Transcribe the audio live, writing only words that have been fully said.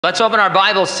Let's open our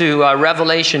Bibles to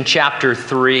Revelation chapter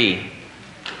 3.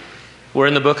 We're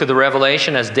in the book of the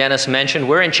Revelation, as Dennis mentioned.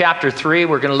 We're in chapter 3.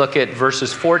 We're going to look at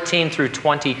verses 14 through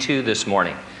 22 this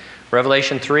morning.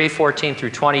 Revelation 3, 14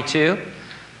 through 22.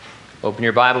 Open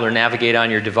your Bible or navigate on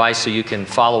your device so you can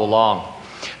follow along.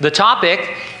 The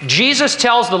topic, Jesus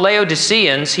tells the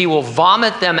Laodiceans he will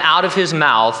vomit them out of his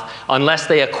mouth unless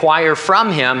they acquire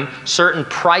from him certain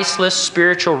priceless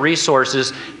spiritual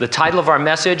resources. The title of our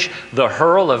message, The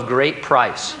Hurl of Great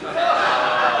Price.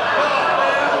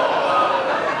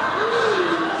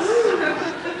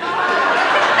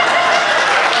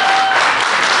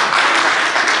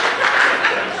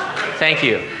 Thank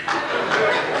you.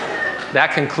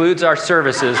 That concludes our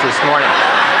services this morning.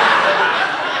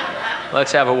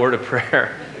 Let's have a word of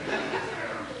prayer.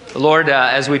 Lord,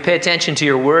 as we pay attention to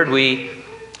your word, we,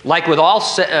 like with all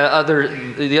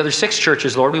the other 6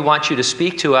 churches, Lord, we want you to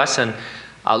speak to us. And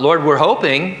Lord, we're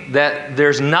hoping that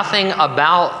there's nothing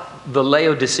about the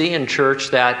Laodicean church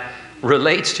that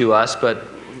relates to us, but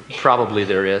probably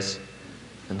there is.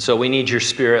 And so we need your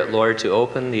Spirit, Lord, to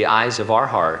open the eyes of our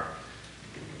heart,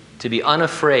 to be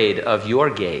unafraid of your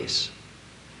gaze,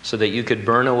 so that you could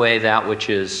burn away that which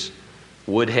is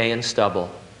wood, hay, and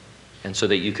stubble, and so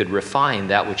that you could refine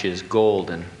that which is gold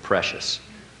and precious,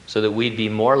 so that we'd be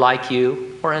more like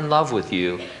you, or in love with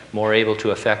you, more able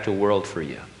to affect a world for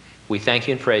you. We thank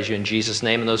you and praise you in Jesus'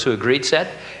 name, and those who agreed said,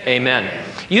 Amen.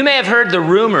 You may have heard the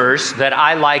rumors that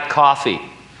I like coffee.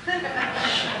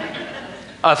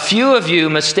 A few of you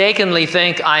mistakenly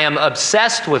think I am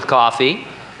obsessed with coffee,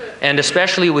 and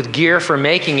especially with gear for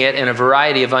making it in a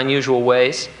variety of unusual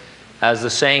ways. As the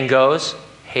saying goes,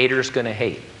 haters gonna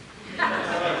hate.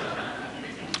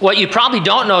 What you probably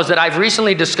don't know is that I've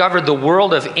recently discovered the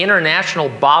world of international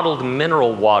bottled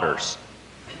mineral waters.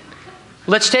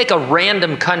 Let's take a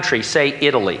random country, say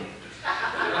Italy.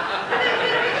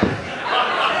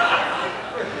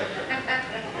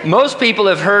 Most people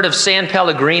have heard of San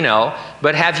Pellegrino,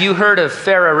 but have you heard of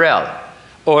Ferrarel,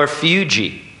 or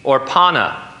Fuji, or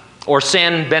Pana, or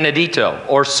San Benedetto,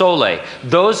 or Sole?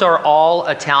 Those are all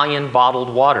Italian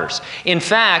bottled waters. In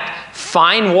fact,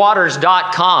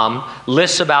 finewaters.com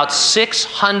lists about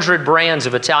 600 brands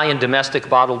of Italian domestic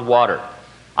bottled water.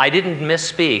 I didn't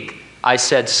misspeak. I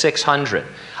said 600.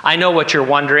 I know what you're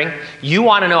wondering. You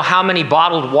want to know how many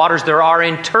bottled waters there are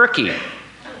in Turkey.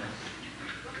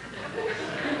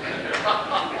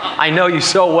 I know you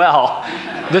so well.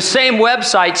 The same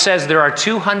website says there are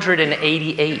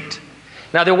 288.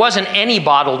 Now, there wasn't any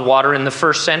bottled water in the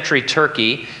first century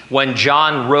Turkey when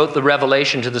John wrote the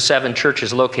Revelation to the 7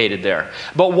 churches located there.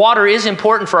 But water is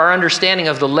important for our understanding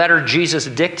of the letter Jesus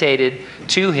dictated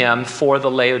to him for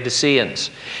the Laodiceans.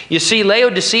 You see,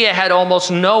 Laodicea had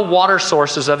almost no water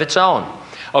sources of its own.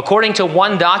 According to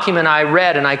one document I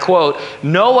read, and I quote,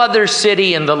 "No other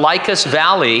city in the Lycus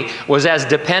Valley was as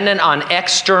dependent on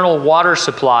external water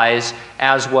supplies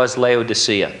as was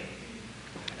Laodicea."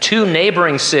 2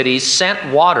 neighboring cities sent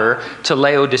water to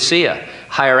Laodicea,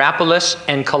 Hierapolis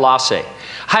and Colossae.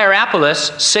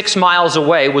 Hierapolis, 6 miles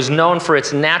away, was known for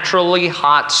its naturally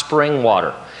hot spring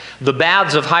water. The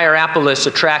baths of Hierapolis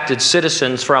attracted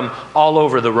citizens from all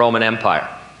over the Roman Empire.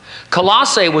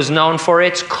 Colossae was known for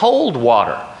its cold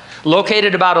water.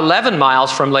 Located about 11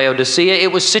 miles from Laodicea,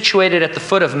 it was situated at the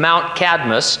foot of Mount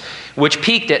Cadmus, which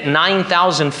peaked at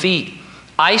 9,000 feet.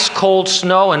 Ice-cold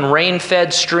snow and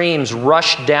rain-fed streams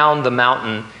rushed down the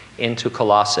mountain into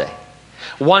Colossae.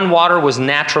 One water was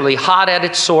naturally hot at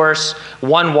its source.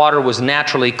 One water was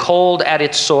naturally cold at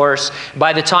its source.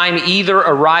 By the time either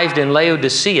arrived in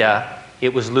Laodicea,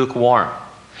 it was lukewarm.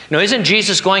 Now, isn't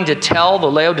Jesus going to tell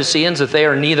the Laodiceans that they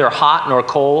are neither hot nor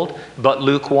cold, but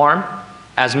lukewarm?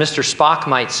 As Mr. Spock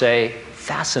might say,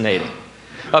 fascinating.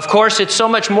 Of course, it's so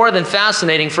much more than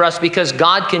fascinating for us because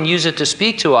God can use it to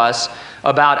speak to us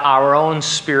about our own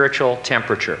spiritual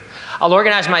temperature. I'll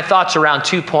organize my thoughts around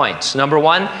 2 points. Number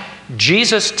 1,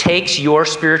 Jesus takes your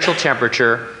spiritual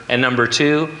temperature. And number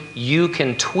 2, you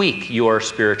can tweak your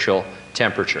spiritual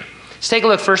temperature. Let's take a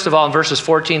look, first of all, in verses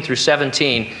 14 through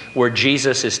 17, where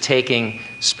Jesus is taking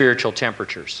spiritual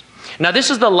temperatures. Now,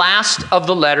 this is the last of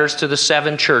the letters to the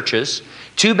 7 churches.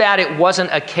 Too bad it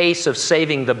wasn't a case of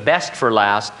saving the best for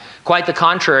last. Quite the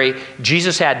contrary,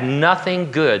 Jesus had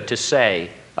nothing good to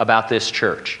say about this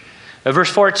church. Verse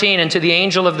 14, "And to the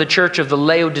angel of the church of the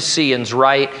Laodiceans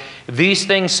write, These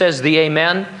things says the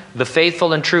Amen, the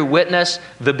faithful and true witness,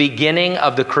 the beginning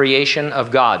of the creation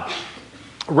of God."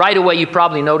 Right away, you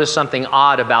probably notice something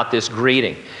odd about this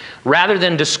greeting. Rather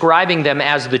than describing them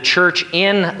as the church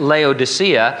in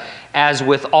Laodicea, as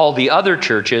with all the other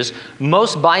churches,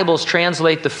 most Bibles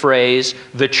translate the phrase,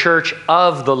 the church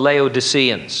of the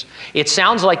Laodiceans. It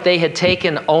sounds like they had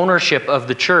taken ownership of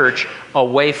the church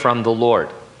away from the Lord.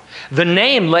 The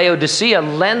name Laodicea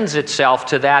lends itself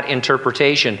to that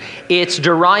interpretation. It's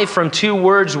derived from two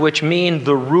words which mean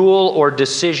the rule or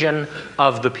decision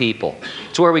of the people.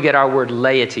 It's where we get our word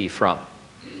laity from.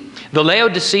 The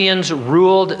Laodiceans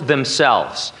ruled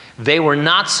themselves. They were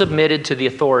not submitted to the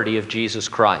authority of Jesus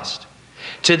Christ.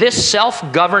 To this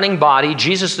self-governing body,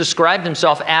 Jesus described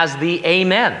himself as the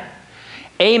Amen.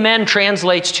 Amen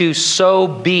translates to so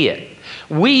be it.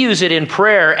 We use it in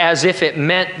prayer as if it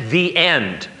meant the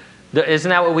end. Isn't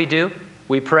that what we do?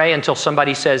 We pray until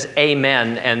somebody says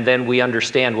amen, and then we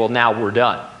understand, well, now we're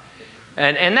done.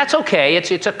 And that's okay.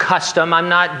 It's a custom. I'm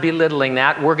not belittling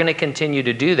that. We're going to continue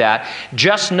to do that.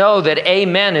 Just know that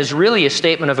amen is really a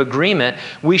statement of agreement.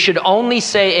 We should only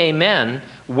say amen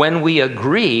when we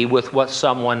agree with what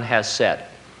someone has said.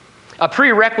 A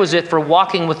prerequisite for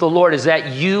walking with the Lord is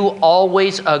that you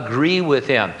always agree with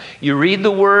him. You read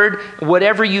the word,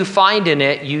 whatever you find in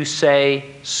it, you say,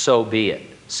 so be it.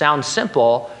 Sounds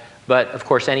simple, but of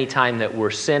course, any time that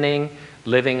we're sinning,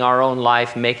 living our own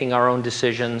life, making our own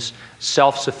decisions,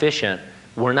 self-sufficient,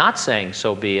 we're not saying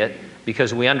so be it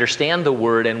because we understand the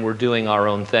word and we're doing our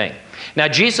own thing. Now,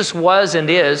 Jesus was and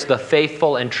is the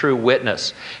faithful and true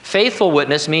witness. Faithful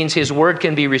witness means his word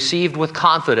can be received with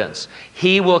confidence.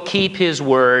 He will keep his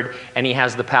word and he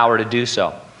has the power to do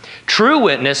so. True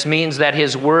witness means that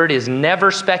his word is never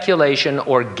speculation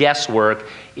or guesswork.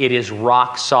 It is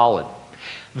rock solid.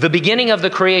 The beginning of the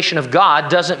creation of God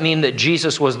doesn't mean that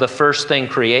Jesus was the first thing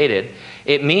created.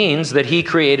 It means that he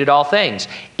created all things.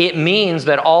 It means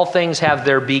that all things have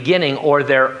their beginning or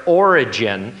their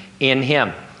origin in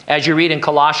him. As you read in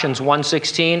Colossians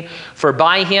 1:16, for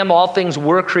by him all things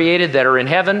were created that are in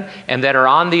heaven and that are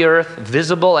on the earth,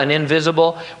 visible and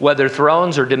invisible, whether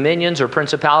thrones or dominions or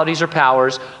principalities or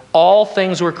powers, all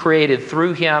things were created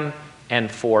through him and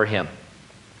for him.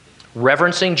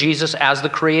 Reverencing Jesus as the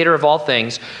creator of all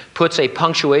things puts a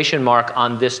punctuation mark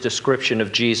on this description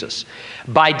of Jesus.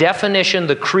 By definition,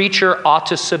 the creature ought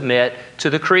to submit to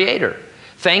the creator.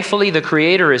 Thankfully, the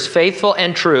creator is faithful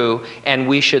and true, and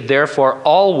we should therefore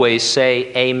always say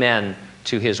amen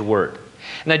to his word.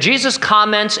 Now, Jesus'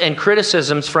 comments and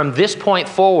criticisms from this point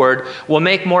forward will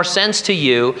make more sense to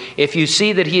you if you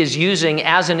see that he is using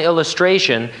as an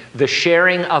illustration the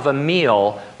sharing of a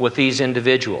meal with these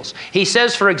individuals. He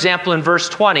says, for example, in verse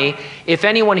 20, if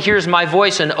anyone hears my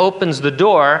voice and opens the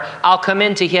door, I'll come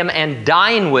into him and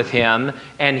dine with him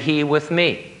and he with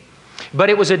me. But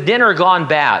it was a dinner gone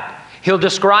bad. He'll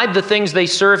describe the things they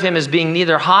serve him as being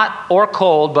neither hot or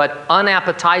cold, but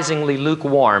unappetizingly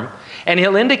lukewarm. And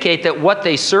he'll indicate that what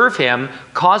they serve him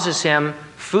causes him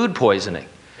food poisoning.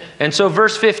 And so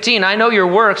verse 15, I know your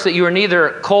works, that you are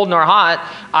neither cold nor hot.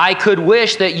 I could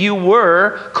wish that you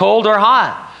were cold or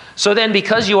hot. So then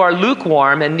because you are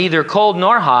lukewarm and neither cold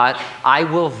nor hot, I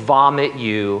will vomit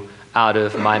you out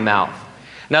of my mouth.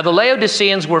 Now the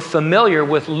Laodiceans were familiar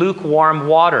with lukewarm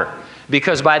water,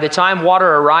 because by the time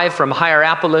water arrived from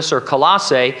Hierapolis or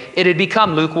Colossae, it had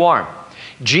become lukewarm.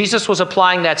 Jesus was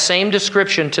applying that same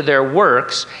description to their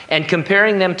works and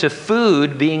comparing them to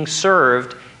food being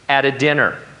served at a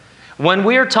dinner. When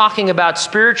we're talking about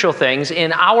spiritual things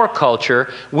in our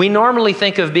culture, we normally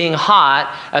think of being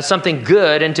hot as something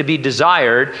good and to be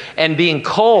desired, and being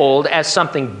cold as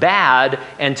something bad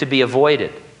and to be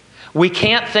avoided. We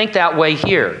can't think that way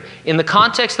here. In the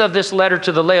context of this letter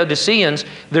to the Laodiceans,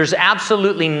 there's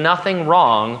absolutely nothing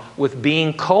wrong with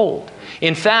being cold.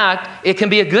 In fact, it can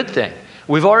be a good thing.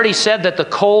 We've already said that the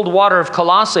cold water of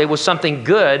Colossae was something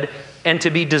good and to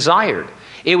be desired.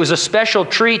 It was a special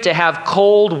treat to have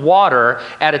cold water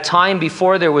at a time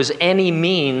before there was any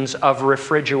means of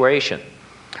refrigeration.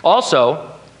 Also,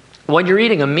 when you're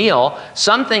eating a meal,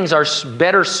 some things are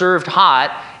better served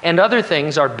hot and other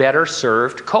things are better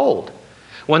served cold.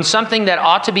 When something that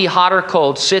ought to be hot or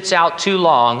cold sits out too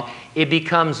long, it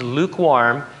becomes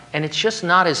lukewarm and it's just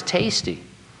not as tasty.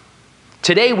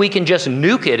 Today we can just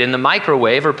nuke it in the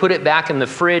microwave or put it back in the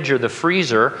fridge or the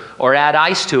freezer or add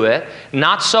ice to it.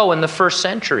 Not so in the first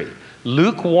century.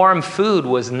 Lukewarm food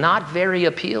was not very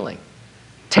appealing.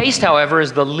 Taste, however,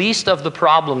 is the least of the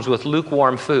problems with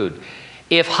lukewarm food.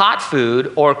 If hot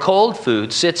food or cold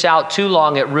food sits out too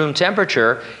long at room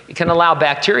temperature, it can allow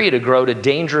bacteria to grow to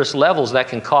dangerous levels that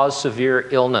can cause severe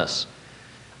illness.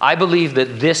 I believe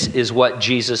that this is what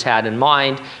Jesus had in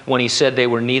mind when he said they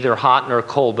were neither hot nor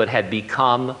cold, but had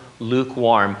become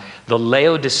lukewarm. The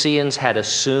Laodiceans had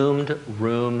assumed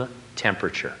room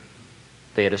temperature.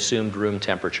 They had assumed room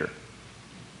temperature.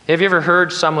 Have you ever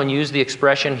heard someone use the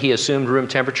expression, he assumed room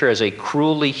temperature, as a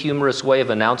cruelly humorous way of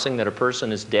announcing that a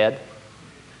person is dead?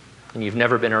 And you've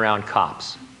never been around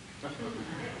cops.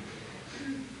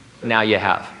 Now you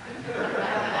have.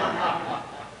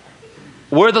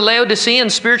 Were the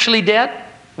Laodiceans spiritually dead?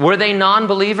 Were they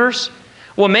non-believers?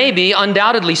 Well, maybe,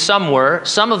 undoubtedly some were.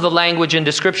 Some of the language and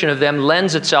description of them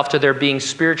lends itself to their being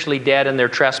spiritually dead in their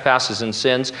trespasses and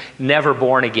sins, never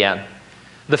born again.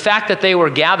 The fact that they were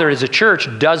gathered as a church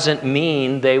doesn't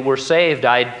mean they were saved.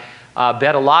 I'd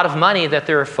bet a lot of money that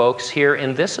there are folks here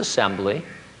in this assembly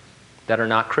that are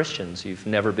not Christians. You've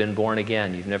never been born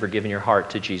again. You've never given your heart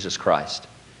to Jesus Christ.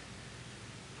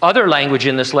 Other language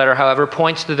in this letter, however,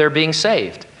 points to their being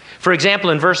saved. For example,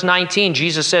 in verse 19,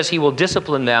 Jesus says he will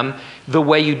discipline them the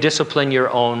way you discipline your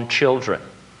own children.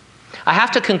 I have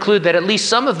to conclude that at least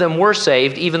some of them were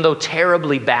saved, even though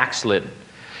terribly backslidden.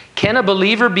 Can a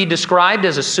believer be described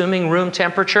as assuming room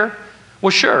temperature? Well,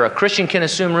 sure, a Christian can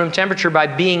assume room temperature by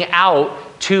being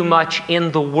out too much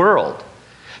in the world.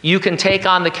 You can take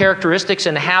on the characteristics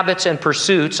and habits and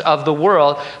pursuits of the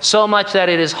world so much that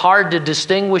it is hard to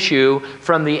distinguish you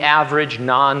from the average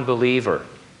non-believer.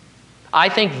 I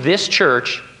think this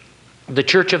church, the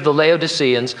church of the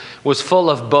Laodiceans, was full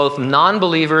of both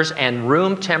non-believers and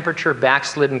room temperature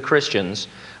backslidden Christians.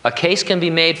 A case can be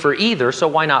made for either, so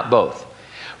why not both?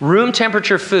 Room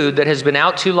temperature food that has been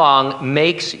out too long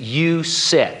makes you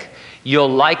sick. You'll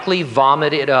likely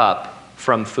vomit it up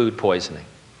from food poisoning.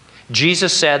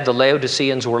 Jesus said the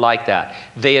Laodiceans were like that.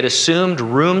 They had assumed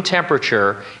room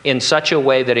temperature in such a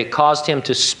way that it caused him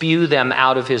to spew them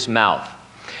out of his mouth.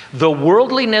 The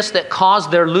worldliness that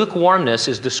caused their lukewarmness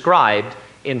is described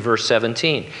in verse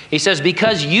 17. He says,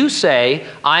 because you say,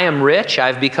 I am rich,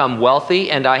 I've become wealthy,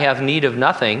 and I have need of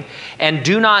nothing, and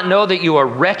do not know that you are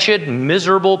wretched,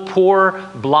 miserable, poor,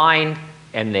 blind,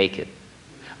 and naked.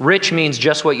 Rich means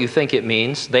just what you think it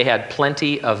means. They had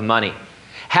plenty of money.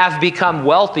 Have become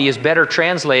wealthy is better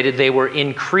translated, they were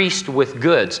increased with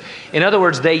goods. In other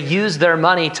words, they used their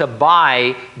money to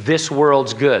buy this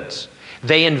world's goods.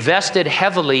 They invested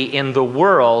heavily in the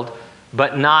world,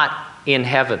 but not in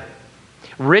heaven.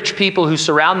 Rich people who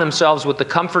surround themselves with the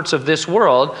comforts of this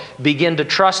world begin to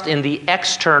trust in the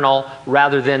external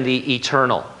rather than the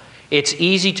eternal. It's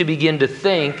easy to begin to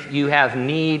think you have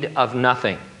need of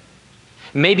nothing.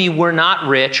 Maybe we're not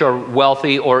rich or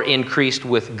wealthy or increased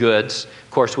with goods.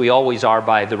 Of course, we always are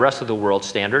by the rest of the world's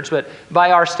standards, but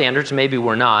by our standards, maybe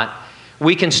we're not.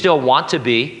 We can still want to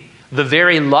be. The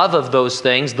very love of those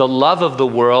things, the love of the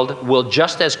world, will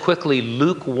just as quickly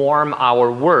lukewarm our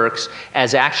works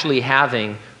as actually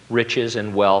having riches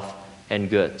and wealth and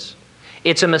goods.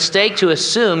 It's a mistake to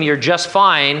assume you're just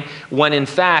fine when in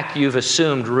fact you've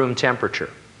assumed room temperature.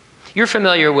 You're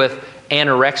familiar with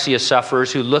anorexia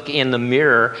sufferers who look in the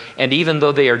mirror, and even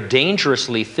though they are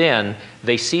dangerously thin,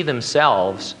 they see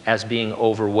themselves as being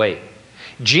overweight.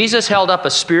 Jesus held up a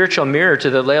spiritual mirror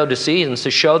to the Laodiceans to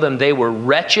show them they were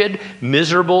wretched,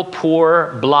 miserable,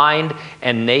 poor, blind,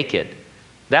 and naked.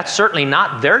 That's certainly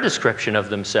not their description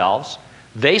of themselves.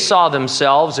 They saw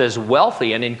themselves as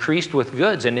wealthy and increased with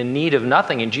goods and in need of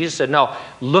nothing. And Jesus said, no,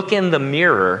 look in the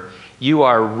mirror. You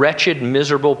are wretched,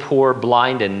 miserable, poor,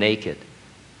 blind, and naked.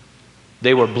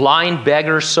 They were blind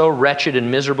beggars, so wretched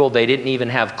and miserable they didn't even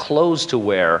have clothes to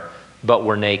wear, but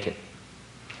were naked.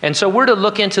 And so we're to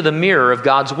look into the mirror of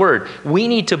God's Word. We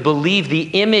need to believe the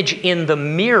image in the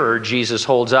mirror Jesus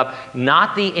holds up,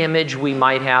 not the image we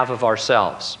might have of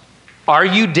ourselves. Are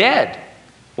you dead?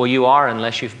 Well, you are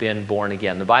unless you've been born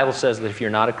again. The Bible says that if you're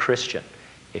not a Christian,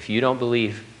 if you don't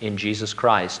believe in Jesus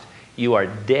Christ, you are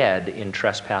dead in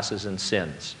trespasses and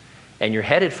sins. And you're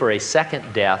headed for a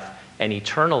second death, an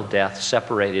eternal death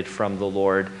separated from the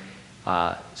Lord.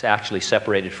 It's actually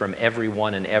separated from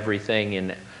everyone and everything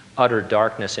in utter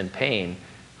darkness and pain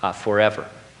forever.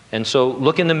 And so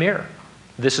look in the mirror.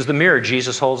 This is the mirror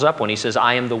Jesus holds up when he says,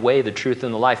 I am the way, the truth,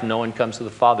 and the life. No one comes to the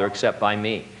Father except by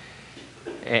me.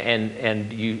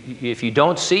 And if you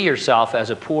don't see yourself as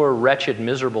a poor, wretched,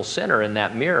 miserable sinner in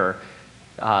that mirror,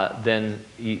 then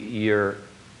you're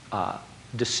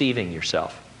deceiving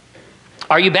yourself.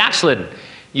 Are you backslidden?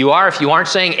 You are if you aren't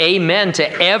saying amen to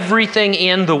everything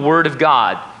in the Word of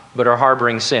God, but are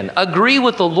harboring sin. Agree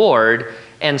with the Lord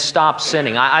and stop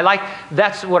sinning.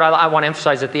 That's what I want to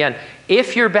emphasize at the end.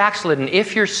 If you're backslidden,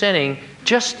 if you're sinning,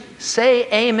 just say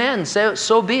amen.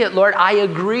 So be it, Lord. I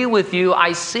agree with you.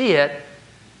 I see it,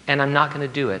 and I'm not going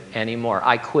to do it anymore.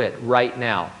 I quit right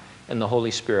now, and the Holy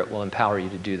Spirit will empower you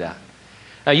to do that.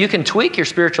 Now, you can tweak your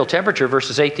spiritual temperature,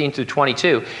 verses 18 through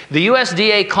 22. The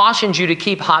USDA cautions you to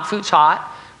keep hot foods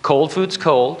hot, cold foods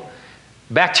cold.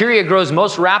 Bacteria grows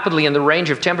most rapidly in the range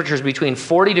of temperatures between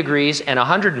 40 degrees and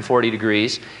 140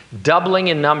 degrees, doubling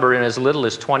in number in as little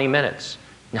as 20 minutes.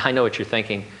 Now, I know what you're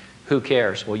thinking. Who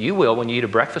cares? Well, you will when you eat a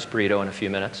breakfast burrito in a few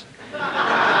minutes.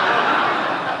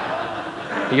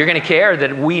 You're going to care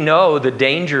that we know the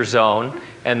danger zone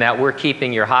and that we're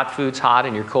keeping your hot foods hot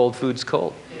and your cold foods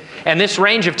cold. And this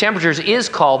range of temperatures is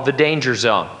called the danger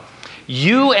zone.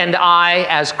 You and I,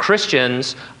 as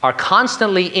Christians, are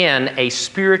constantly in a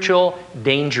spiritual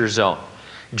danger zone.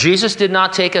 Jesus did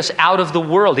not take us out of the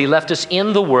world. He left us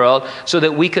in the world so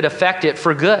that we could affect it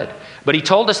for good. But he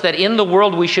told us that in the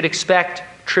world we should expect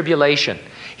tribulation.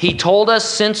 He told us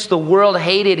since the world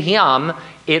hated him,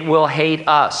 it will hate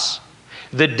us.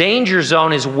 The danger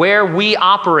zone is where we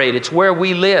operate. It's where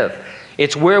we live.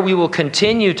 It's where we will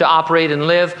continue to operate and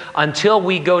live until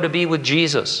we go to be with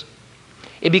Jesus.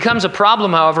 It becomes a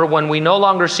problem, however, when we no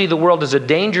longer see the world as a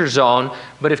danger zone,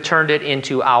 but have turned it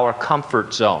into our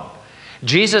comfort zone.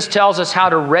 Jesus tells us how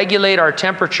to regulate our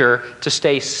temperature to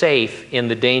stay safe in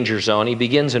the danger zone. He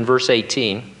begins in verse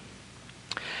 18.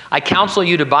 I counsel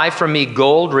you to buy from me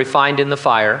gold refined in the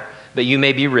fire, that you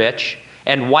may be rich,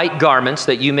 and white garments,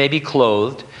 that you may be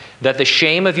clothed, that the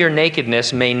shame of your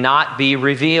nakedness may not be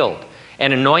revealed,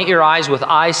 and anoint your eyes with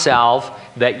eye salve,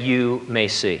 that you may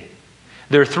see.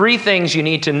 There are three things you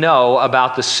need to know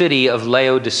about the city of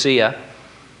Laodicea.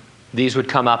 These would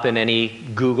come up in any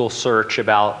Google search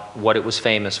about what it was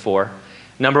famous for.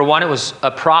 Number one, it was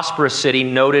a prosperous city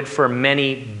noted for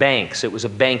many banks. It was a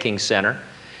banking center.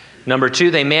 Number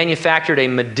two, they manufactured a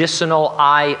medicinal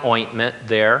eye ointment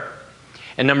there.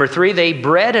 And number three, they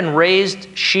bred and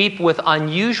raised sheep with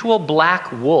unusual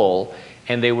black wool,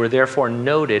 and they were therefore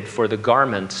noted for the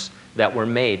garments that were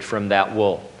made from that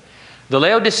wool. The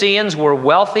Laodiceans were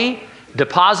wealthy,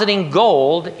 depositing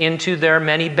gold into their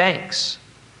many banks.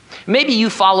 Maybe you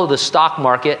follow the stock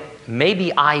market,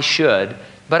 maybe I should,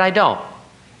 but I don't.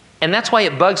 And that's why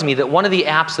it bugs me that one of the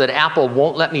apps that Apple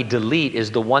won't let me delete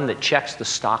is the one that checks the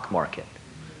stock market.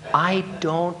 I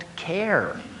don't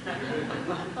care.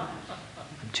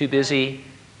 I'm too busy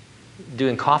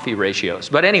doing coffee ratios.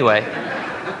 But anyway,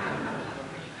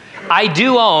 I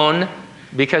do own,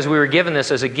 because we were given this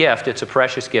as a gift, it's a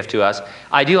precious gift to us,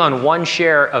 I do own one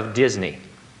share of Disney.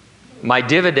 My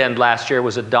dividend last year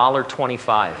was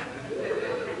 $1.25.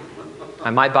 I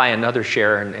might buy another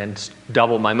share and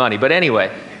double my money. But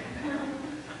anyway,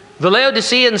 the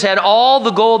Laodiceans had all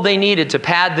the gold they needed to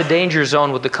pad the danger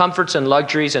zone with the comforts and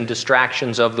luxuries and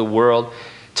distractions of the world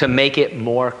to make it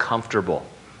more comfortable.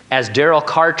 As Daryl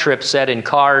Cartrip said in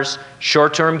Cars,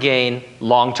 short-term gain,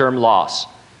 long-term loss.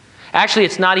 Actually,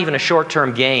 it's not even a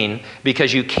short-term gain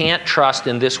because you can't trust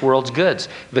in this world's goods.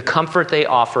 The comfort they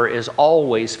offer is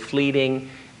always fleeting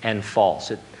and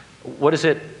false. What does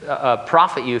it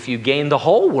profit you if you gain the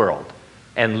whole world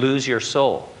and lose your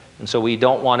soul? And so we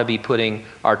don't want to be putting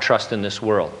our trust in this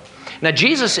world. Now,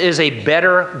 Jesus is a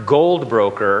better gold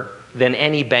broker than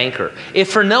any banker.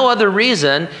 If for no other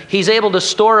reason, he's able to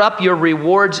store up your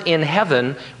rewards in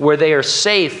heaven where they are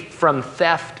safe from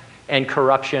theft and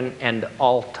corruption and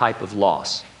all type of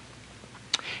loss.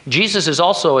 Jesus is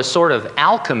also a sort of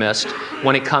alchemist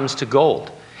when it comes to gold.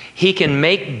 He can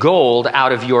make gold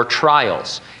out of your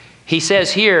trials. He says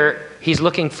here, he's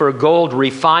looking for gold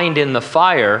refined in the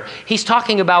fire. He's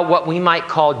talking about what we might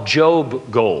call Job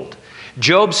gold.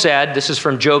 Job said, this is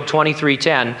from Job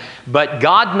 23:10, but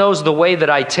God knows the way that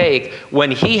I take.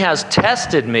 When he has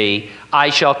tested me, I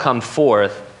shall come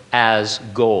forth as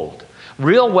gold.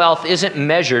 Real wealth isn't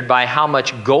measured by how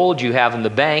much gold you have in the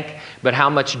bank, but how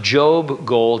much Job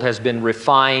gold has been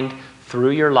refined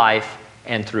through your life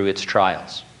and through its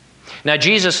trials. Now,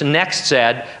 Jesus next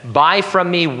said, buy from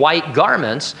me white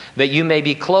garments that you may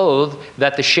be clothed,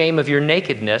 that the shame of your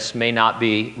nakedness may not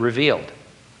be revealed.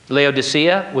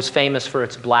 Laodicea was famous for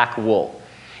its black wool.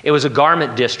 It was a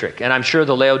garment district, and I'm sure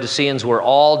the Laodiceans were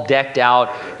all decked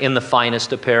out in the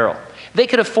finest apparel. They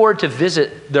could afford to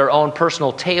visit their own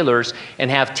personal tailors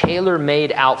and have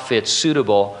tailor-made outfits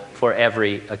suitable for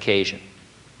every occasion.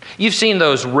 You've seen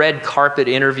those red carpet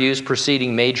interviews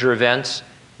preceding major events.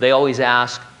 They always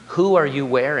ask, who are you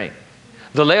wearing?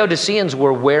 The Laodiceans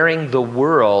were wearing the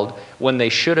world when they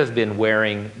should have been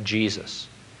wearing Jesus.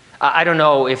 I don't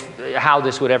know how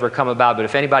this would ever come about, but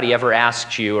if anybody ever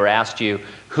asks you or asked you,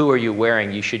 who are you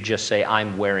wearing? You should just say,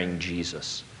 I'm wearing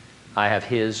Jesus. I have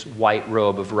his white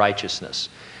robe of righteousness.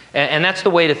 And that's the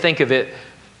way to think of it.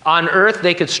 On earth,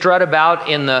 they could strut about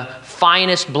in the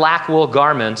finest black wool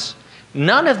garments.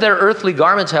 None of their earthly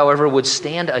garments, however, would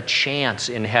stand a chance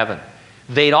in heaven.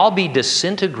 They'd all be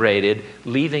disintegrated,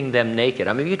 leaving them naked.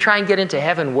 I mean, if you try and get into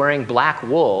heaven wearing black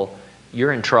wool,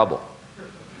 you're in trouble.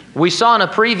 We saw in a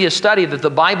previous study that the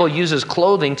Bible uses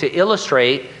clothing to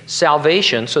illustrate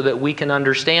salvation so that we can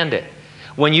understand it.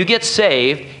 When you get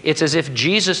saved, it's as if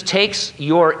Jesus takes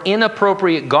your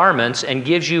inappropriate garments and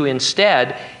gives you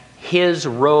instead His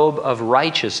robe of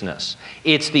righteousness.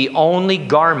 It's the only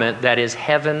garment that is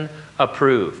heaven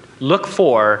approved. Look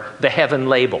for the heaven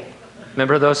label.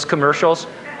 Remember those commercials?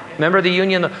 Remember the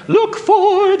Union? Look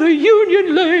for the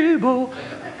Union label.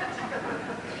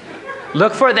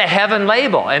 Look for the heaven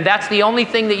label. And that's the only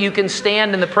thing that you can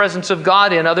stand in the presence of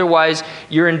God in. Otherwise,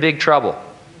 you're in big trouble.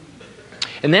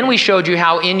 And then we showed you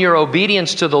how in your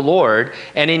obedience to the Lord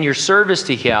and in your service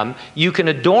to Him, you can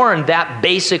adorn that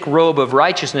basic robe of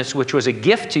righteousness, which was a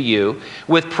gift to you,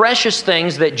 with precious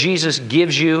things that Jesus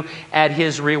gives you at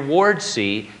His reward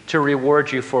seat to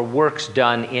reward you for works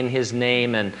done in His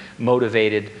name and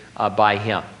motivated by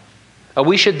Him.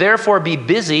 We should therefore be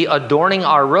busy adorning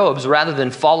our robes rather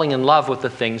than falling in love with the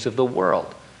things of the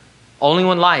world. Only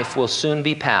when life will soon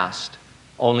be past,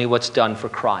 only what's done for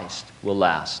Christ will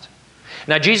last.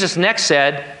 Now Jesus next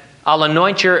said,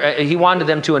 He wanted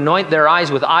them to anoint their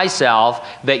eyes with eye salve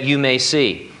that you may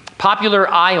see. Popular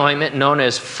eye ointment known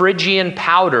as Phrygian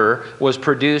powder was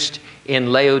produced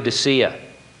in Laodicea.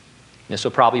 This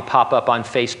will probably pop up on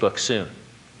Facebook soon.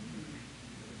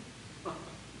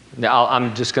 Now,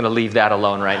 I'm just going to leave that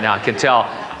alone right now. I can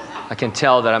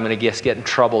tell that I'm going to get in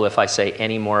trouble if I say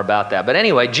any more about that. But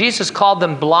anyway, Jesus called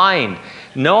them blind.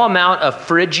 No amount of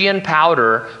Phrygian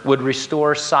powder would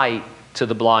restore sight to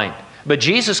the blind. But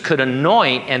Jesus could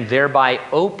anoint and thereby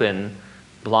open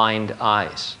blind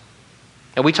eyes.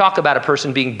 And we talk about a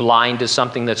person being blind to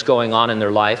something that's going on in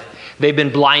their life. They've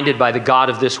been blinded by the god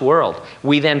of this world.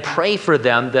 We then pray for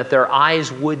them that their eyes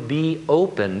would be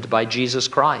opened by Jesus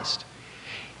Christ.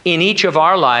 In each of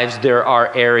our lives, there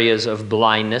are areas of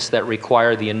blindness that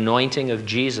require the anointing of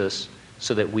Jesus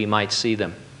so that we might see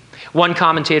them. One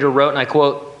commentator wrote, and I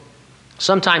quote,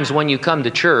 "Sometimes when you come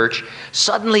to church,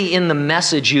 suddenly in the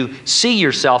message you see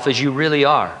yourself as you really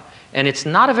are. And it's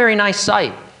not a very nice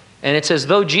sight. And it's as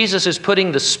though Jesus is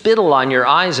putting the spittle on your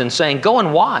eyes and saying, 'Go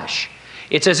and wash.'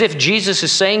 It's as if Jesus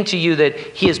is saying to you that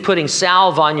He is putting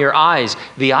salve on your eyes,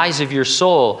 the eyes of your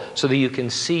soul, so that you can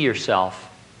see yourself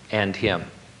and Him."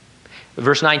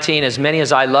 Verse 19, "As many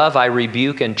as I love, I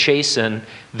rebuke and chasten,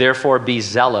 therefore be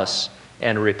zealous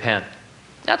and repent."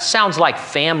 That sounds like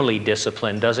family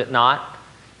discipline, does it not?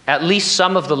 At least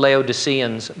some of the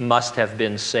Laodiceans must have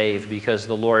been saved because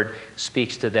the Lord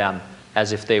speaks to them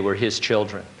as if they were His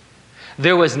children.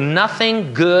 There was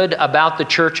nothing good about the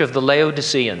church of the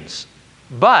Laodiceans,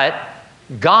 but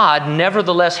God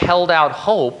nevertheless held out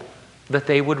hope that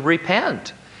they would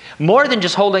repent. More than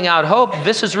just holding out hope,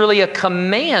 this is really a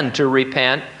command to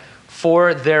repent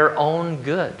for their own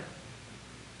good.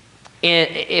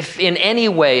 If in any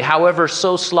way, however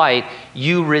so slight,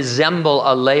 you resemble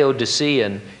a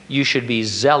Laodicean, you should be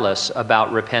zealous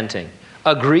about repenting.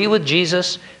 Agree with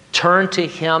Jesus, turn to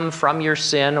Him from your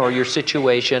sin or your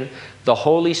situation. The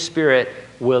Holy Spirit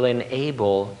will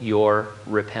enable your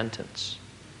repentance.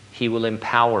 He will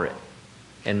empower it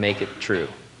and make it true.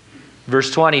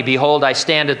 Verse 20, "Behold, I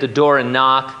stand at the door and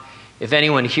knock. If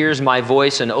anyone hears my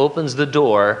voice and opens the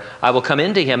door, I will come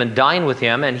into him and dine with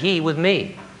him, and he with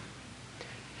me."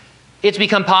 It's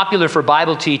become popular for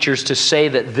Bible teachers to say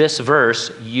that this verse,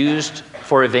 used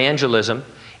for evangelism,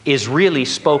 is really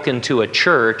spoken to a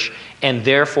church, and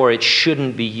therefore it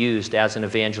shouldn't be used as an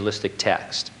evangelistic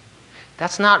text.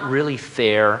 That's not really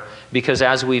fair, because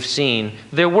as we've seen,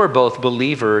 there were both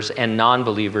believers and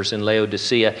non-believers in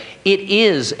Laodicea. It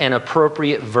is an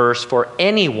appropriate verse for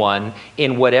anyone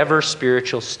in whatever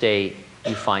spiritual state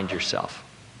you find yourself.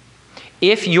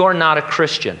 If you're not a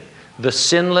Christian, the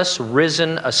sinless,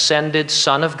 risen, ascended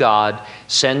Son of God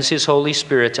sends His Holy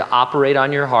Spirit to operate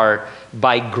on your heart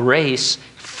by grace,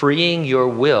 freeing your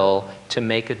will to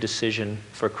make a decision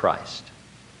for Christ.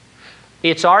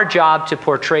 It's our job to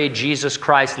portray Jesus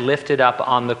Christ lifted up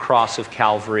on the cross of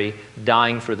Calvary,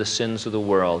 dying for the sins of the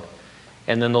world.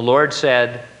 And then the Lord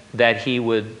said that He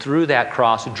would, through that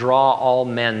cross, draw all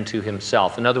men to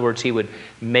Himself. In other words, He would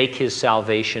make His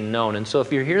salvation known. And so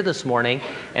if you're here this morning,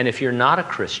 and if you're not a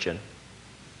Christian,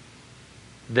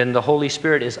 then the Holy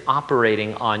Spirit is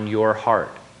operating on your heart.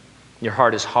 Your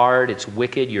heart is hard, it's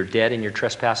wicked, you're dead in your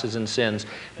trespasses and sins.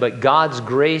 But God's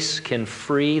grace can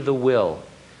free the will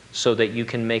so that you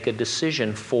can make a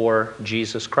decision for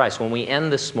Jesus Christ. When we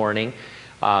end this morning,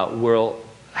 we'll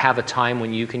have a time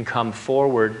when you can come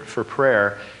forward for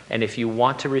prayer. And if you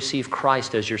want to receive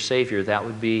Christ as your Savior, that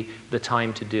would be the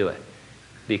time to do it,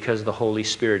 because the Holy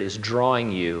Spirit is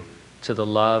drawing you to the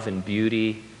love and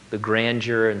beauty the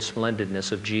grandeur and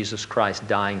splendidness of Jesus Christ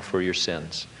dying for your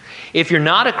sins. If you're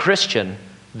not a Christian,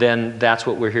 then that's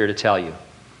what we're here to tell you.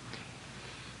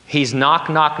 He's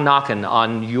knocking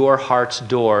on your heart's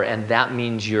door, and that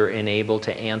means you're enabled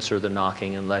to answer the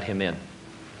knocking and let him in.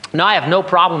 Now, I have no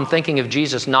problem thinking of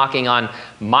Jesus knocking on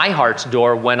my heart's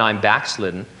door when I'm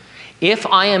backslidden. If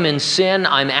I am in sin,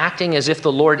 I'm acting as if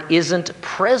the Lord isn't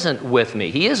present with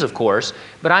me. He is, of course,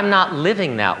 but I'm not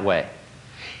living that way.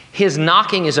 His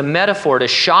knocking is a metaphor to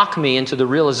shock me into the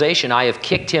realization I have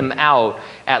kicked him out,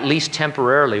 at least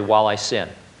temporarily, while I sin.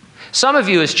 Some of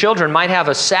you as children might have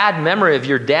a sad memory of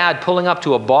your dad pulling up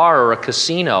to a bar or a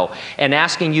casino and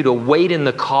asking you to wait in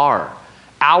the car.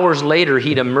 Hours later,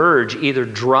 he'd emerge either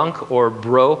drunk or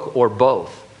broke or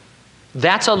both.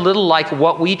 That's a little like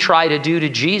what we try to do to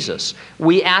Jesus.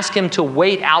 We ask him to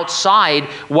wait outside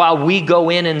while we go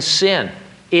in and sin.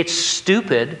 It's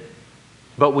stupid,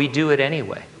 but we do it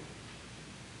anyway.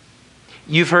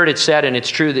 You've heard it said, and it's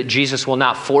true, that Jesus will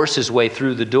not force his way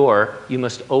through the door. You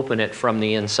must open it from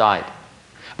the inside.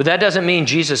 But that doesn't mean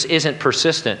Jesus isn't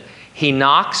persistent. He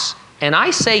knocks, and I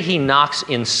say he knocks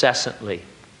incessantly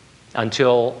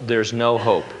until there's no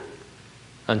hope.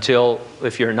 Until,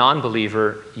 if you're a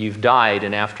non-believer, you've died,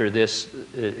 and after this,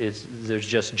 there's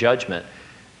just judgment.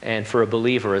 And for a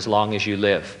believer, as long as you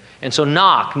live. And so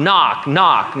knock, knock,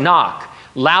 knock, knock.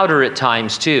 Louder at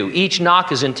times too. Each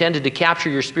knock is intended to capture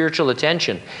your spiritual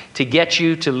attention, to get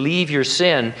you to leave your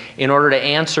sin in order to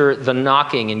answer the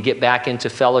knocking and get back into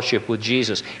fellowship with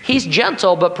Jesus. He's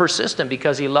gentle but persistent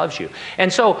because he loves you.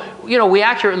 And so, we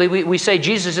accurately, we say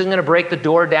Jesus isn't going to break the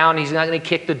door down. He's not going to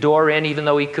kick the door in even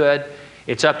though he could.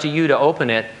 It's up to you to open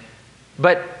it.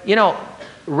 But,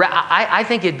 I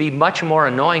think it'd be much more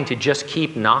annoying to just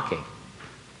keep knocking.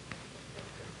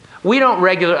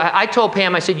 I told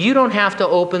Pam, I said, you don't have to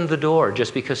open the door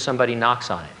just because somebody knocks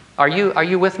on it. Are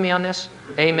you with me on this?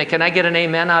 Amen. Can I get an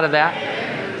amen out of that?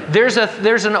 Amen.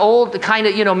 There's an old kind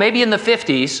of, maybe in the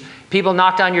 50s, people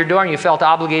knocked on your door and you felt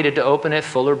obligated to open it.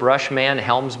 Fuller Brush Man,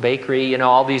 Helms Bakery,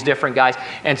 all these different guys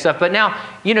and stuff. But now,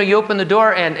 you open the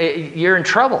door and you're in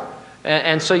trouble.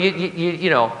 And so you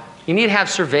need to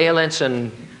have surveillance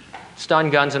and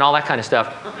stun guns and all that kind of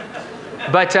stuff.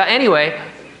 But anyway...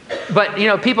 But,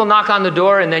 people knock on the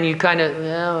door and then you kind of,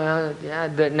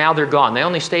 now they're gone. They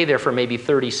only stay there for maybe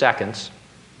 30 seconds.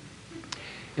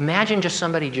 Imagine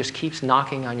somebody just keeps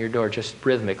knocking on your door just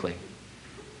rhythmically.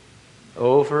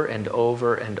 Over and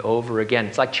over and over again.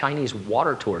 It's like Chinese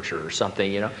water torture or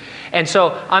something, And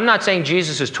so I'm not saying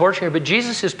Jesus is torturing, but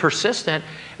Jesus is persistent.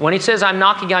 When he says, I'm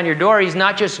knocking on your door, he's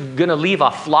not just going to leave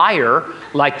a flyer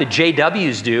like the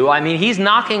JWs do. I mean, he's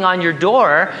knocking on your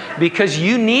door because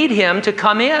you need him to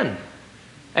come in.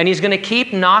 And he's going to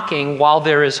keep knocking while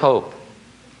there is hope.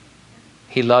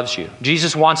 He loves you.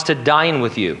 Jesus wants to dine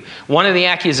with you. One of the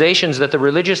accusations that the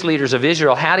religious leaders of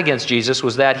Israel had against Jesus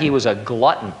was that he was a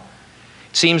glutton.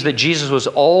 It seems that Jesus was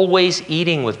always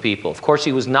eating with people. Of course,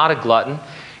 he was not a glutton.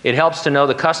 It helps to know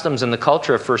the customs and the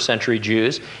culture of first century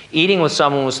Jews. Eating with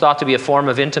someone was thought to be a form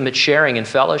of intimate sharing and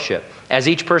fellowship. As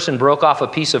each person broke off a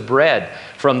piece of bread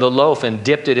from the loaf and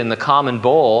dipped it in the common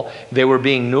bowl, they were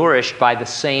being nourished by the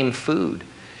same food.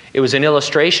 It was an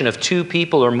illustration of two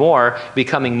people or more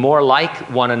becoming more like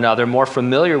one another, more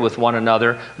familiar with one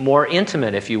another, more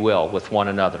intimate, if you will, with one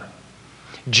another.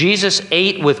 Jesus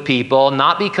ate with people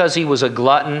not because he was a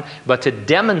glutton, but to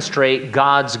demonstrate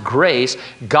God's grace.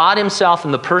 God himself,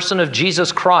 in the person of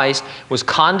Jesus Christ, was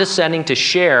condescending to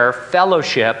share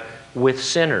fellowship with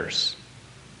sinners.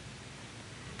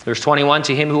 Verse 21,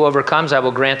 to him who overcomes, I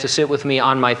will grant to sit with me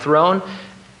on my throne.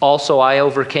 Also, I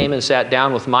overcame and sat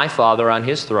down with my Father on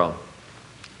his throne.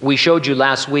 We showed you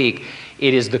last week,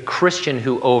 it is the Christian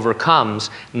who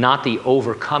overcomes, not the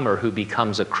overcomer who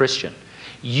becomes a Christian.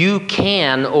 You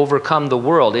can overcome the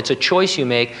world. It's a choice you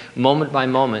make moment by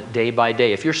moment, day by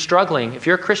day. If you're struggling, if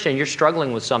you're a Christian, you're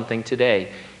struggling with something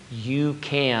today, you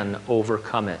can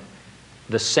overcome it.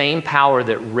 The same power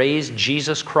that raised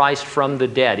Jesus Christ from the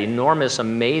dead, enormous,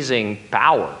 amazing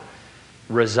power,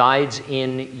 resides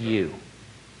in you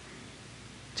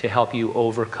to help you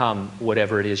overcome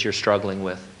whatever it is you're struggling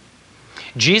with.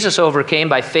 Jesus overcame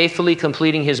by faithfully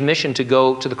completing his mission to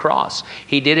go to the cross.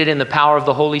 He did it in the power of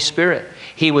the Holy Spirit.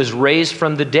 He was raised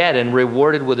from the dead and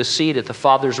rewarded with a seat at the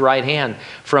Father's right hand,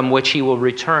 from which he will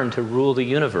return to rule the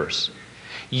universe.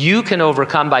 You can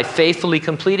overcome by faithfully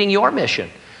completing your mission,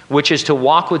 which is to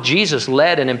walk with Jesus,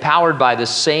 led and empowered by the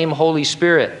same Holy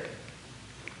Spirit.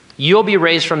 You'll be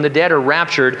raised from the dead or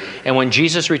raptured, and when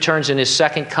Jesus returns in his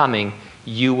second coming,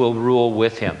 you will rule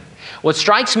with him. What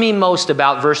strikes me most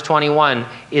about verse 21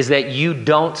 is that you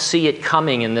don't see it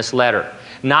coming in this letter.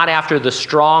 not after the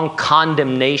strong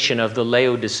condemnation of the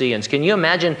Laodiceans. Can you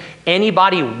imagine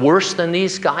anybody worse than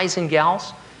these guys and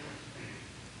gals?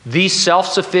 These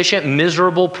self-sufficient,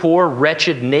 miserable, poor,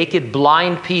 wretched, naked,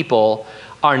 blind people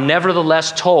are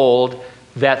nevertheless told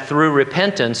that through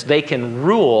repentance they can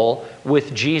rule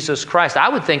with Jesus Christ. I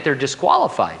would think they're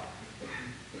disqualified.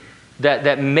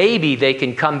 That maybe they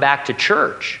can come back to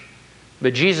church.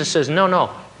 But Jesus says,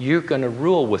 no, you're going to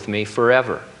rule with me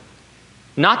forever.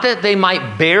 Not that they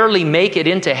might barely make it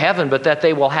into heaven, but that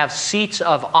they will have seats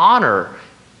of honor.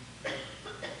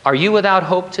 Are you without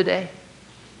hope today?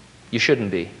 You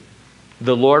shouldn't be.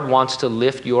 The Lord wants to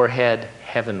lift your head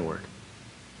heavenward.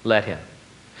 Let Him.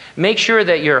 Make sure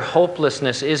that your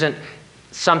hopelessness isn't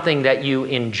something that you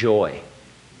enjoy.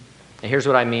 And here's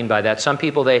what I mean by that. Some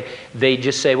people, they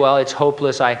just say, well, it's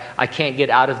hopeless. I can't get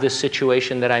out of this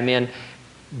situation that I'm in.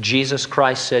 Jesus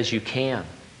Christ says you can.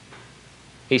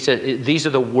 He said these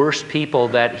are the worst people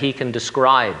that He can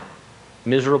describe.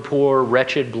 Miserable, poor,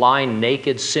 wretched, blind,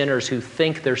 naked sinners who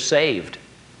think they're saved.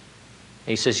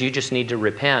 He says you just need to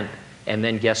repent. And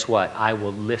then guess what? I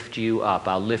will lift you up.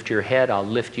 I'll lift your head. I'll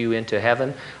lift you into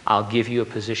heaven. I'll give you a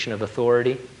position of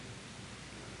authority.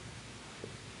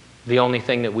 The only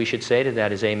thing that we should say to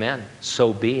that is amen.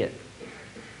 So be it.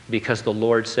 Because the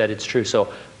Lord said it's true.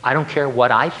 So I don't care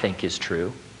what I think is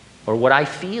true or what I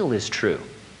feel is true.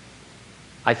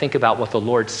 I think about what the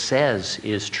Lord says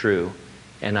is true,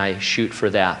 and I shoot for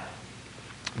that.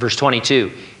 Verse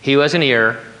 22, he who has an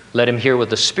ear, let him hear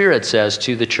what the Spirit says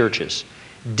to the churches.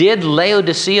 Did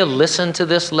Laodicea listen to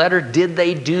this letter? Did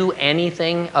they do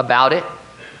anything about it?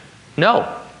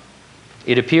 No.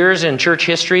 It appears in church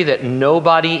history that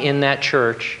nobody in that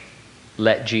church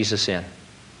let Jesus in.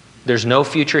 There's no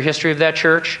future history of that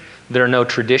church. There are no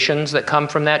traditions that come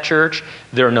from that church.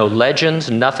 There are no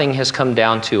legends. Nothing has come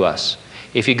down to us.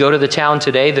 If you go to the town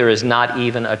today, there is not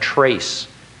even a trace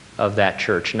of that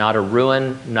church. Not a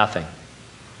ruin, nothing.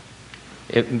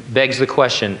 It begs the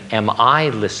question, am I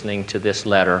listening to this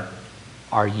letter?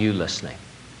 Are you listening?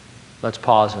 Let's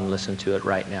pause and listen to it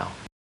right now.